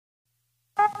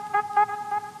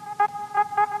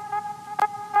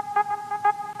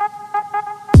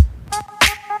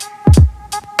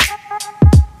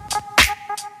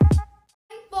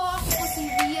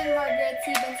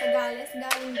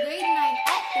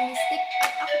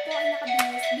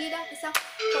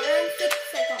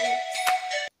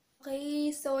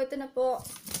ito na po.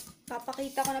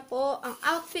 Papakita ko na po ang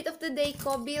outfit of the day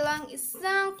ko bilang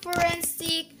isang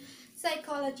forensic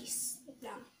psychologist. Wait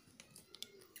lang.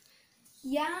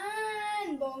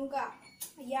 Yan! Bongga.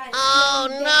 Ayan. Oh,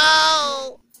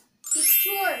 no!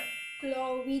 Picture.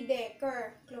 Chloe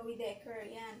Decker. Chloe Decker.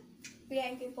 Yan.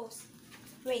 Kaya yung post.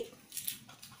 Wait.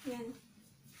 Yan.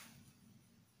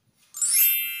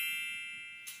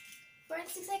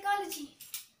 Forensic psychology.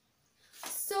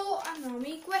 So,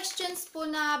 may questions po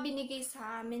na binigay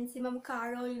sa amin si Ma'am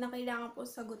Carol na kailangan po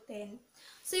sagutin.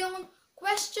 So, yung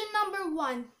question number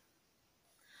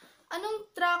 1. Anong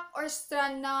track or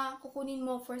strand na kukunin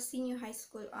mo for senior high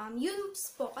school?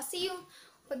 UMS po. Kasi yung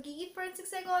pagiging forensic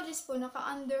psychologist po,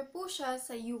 naka-under po siya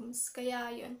sa UMS.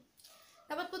 Kaya, yun.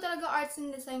 Dapat po talaga arts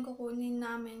and design kukunin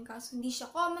namin. Kaso, hindi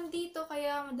siya common dito.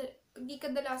 Kaya, hindi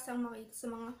kadalasang makita sa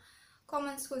mga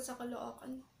common school sa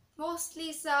Caloocan.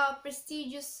 Mostly sa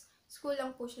prestigious school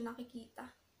lang po siya nakikita.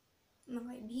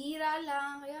 Bihira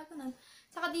lang, kaya ganun.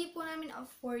 Saka di po namin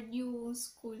afford yung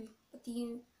school, pati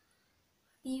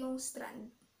yung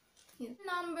strand. Yun.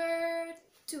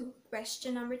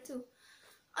 Question number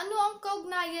 2. Ano ang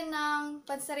kaugnayan ng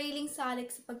pansariling salik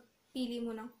sa pagpili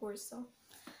mo ng kurso?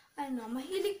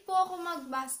 Mahilig po ako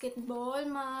mag-basketball,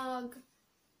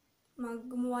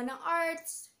 gumawa ng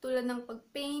arts, tulad ng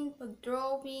pag-paint,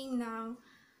 pag-drawing,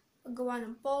 paggawa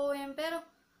ng poem, pero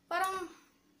parang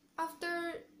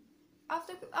after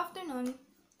nun,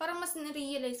 parang mas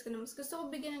na-realize ko na mas gusto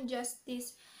ko bigyan ng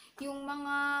justice yung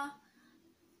mga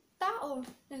tao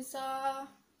sa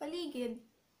paligid,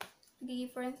 pagiging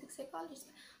forensic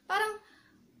psychologist. Parang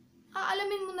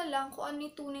aalamin mo na lang kung ano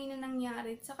yung tunay na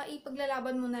nangyari, saka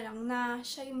ipaglalaban mo na lang na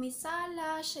siya yung may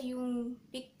sala, siya yung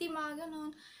biktima, ganun.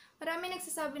 Marami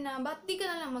nagsasabi na, ba't di ka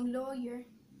na lang mag-lawyer?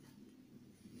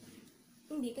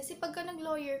 Hindi, kasi pagka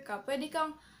nag-lawyer ka, pwede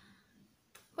kang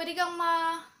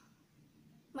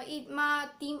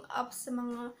ma-team up sa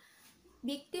mga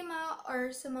biktima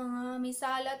or sa mga may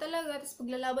sala talaga, tapos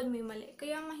paglalaban mo yung mali.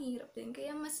 Kaya mahirap din.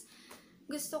 Kaya mas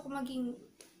gusto ko maging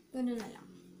gano'n na lang.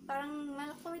 Parang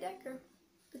Chloe Decker.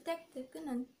 Detective,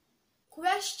 gano'n.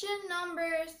 Question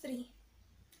number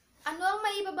 3. Ano ang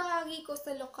maibabahagi ko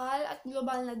sa lokal at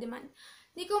global na demand?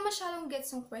 Hindi ko masyadong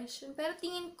gets yung question, pero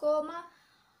tingin ko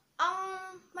ang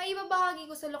maibabahagi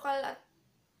ko sa lokal at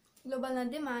global na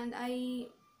demand ay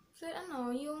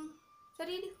yung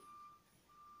sarili ko.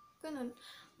 Ganun.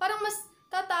 Parang mas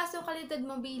tataas yung kalidad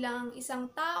mo bilang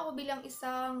isang tao, bilang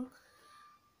isang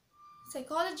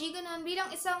psychology, ganun.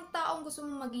 Bilang isang taong gusto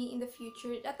mong maging in the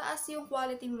future. Tataas yung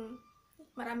quality mo.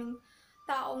 Maraming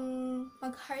taong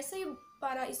mag-hire sa'yo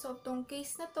para isolve tong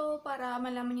case na to, para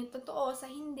malaman yung totoo sa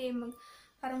hindi,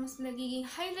 para mas nagiging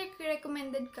highly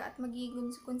recommended ka at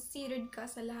magiging considered ka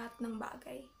sa lahat ng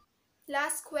bagay.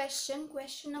 Last question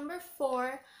number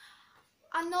 4.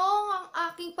 Ano ang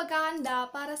aking paghahanda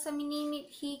para sa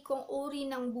minimithi kong uri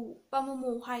ng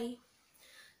pamumuhay?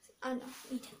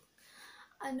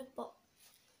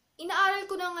 Inaaral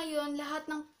ko na ngayon lahat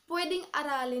ng pwedeng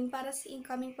aralin para sa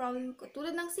incoming problem ko.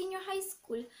 Tulad ng senior high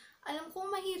school, alam kong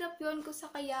mahirap yun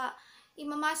kaya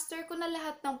i-master ko na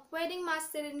lahat ng pwedeng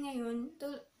masterin ngayon.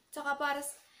 Tsaka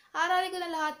aralin ko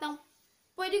na lahat ng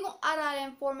pwede kong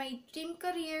aralin for my dream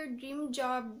career, dream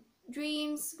job,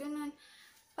 dreams, ganun.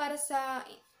 Para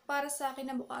sa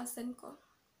kinabukasan ko.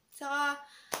 Saka,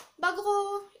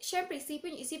 syempre,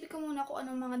 isipin ko muna kung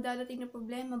anong mga dadating na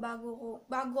problema bago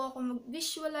ako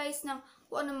mag-visualize ng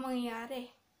kung anong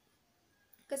mangyayari.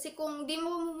 Kasi kung di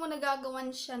mo muna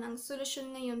gagawan siya ng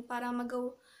solusyon ngayon para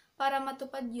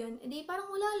matupad yun, edi parang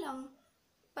wala lang.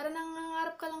 Parang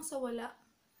nangangarap ka lang sa wala.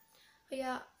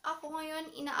 Kaya ako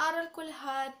ngayon, inaaral ko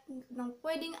lahat ng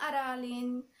pwedeng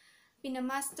aralin,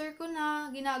 pinamaster ko na,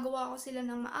 ginagawa ko sila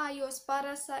ng maayos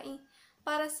para sa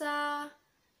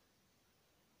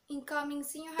incoming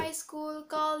senior high school,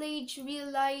 college, real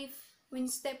life, when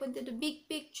you step into the big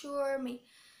picture,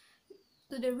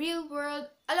 to the real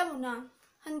world, alam mo na,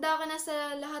 handa ka na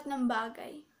sa lahat ng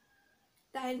bagay.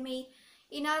 Dahil may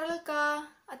inaral ka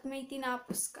at may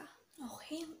tinapos ka.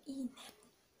 Okay, ang init.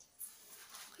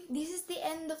 Okay, this is the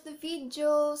end of the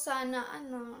video. Sana,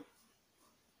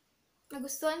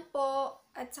 nagustuhan po.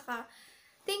 At saka,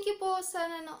 thank you po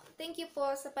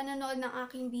sa panonood ng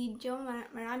aking video.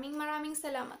 Maraming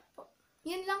salamat po.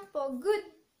 Yun lang po.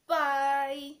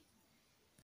 Goodbye!